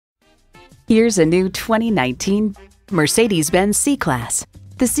Here's a new 2019 Mercedes-Benz C-Class.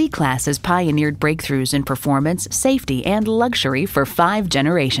 The C-Class has pioneered breakthroughs in performance, safety, and luxury for 5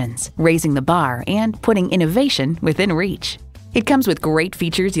 generations, raising the bar and putting innovation within reach. It comes with great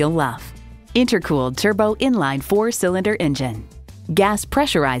features you'll love. Intercooled turbo inline 4-cylinder engine, gas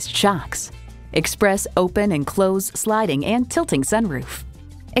pressurized shocks, express open and close sliding and tilting sunroof,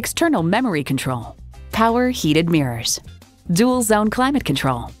 external memory control, power heated mirrors, dual zone climate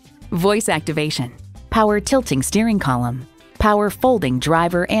control, voice activation, power tilting steering column, power folding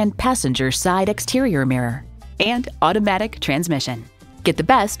driver and passenger side exterior mirror, and automatic transmission. Get the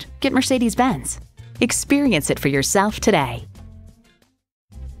best, get Mercedes-Benz. Experience it for yourself today.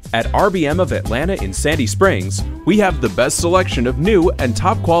 At RBM of Atlanta in Sandy Springs, we have the best selection of new and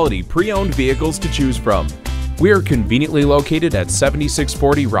top-quality pre-owned vehicles to choose from. We are conveniently located at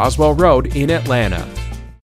 7640 Roswell Road in Atlanta.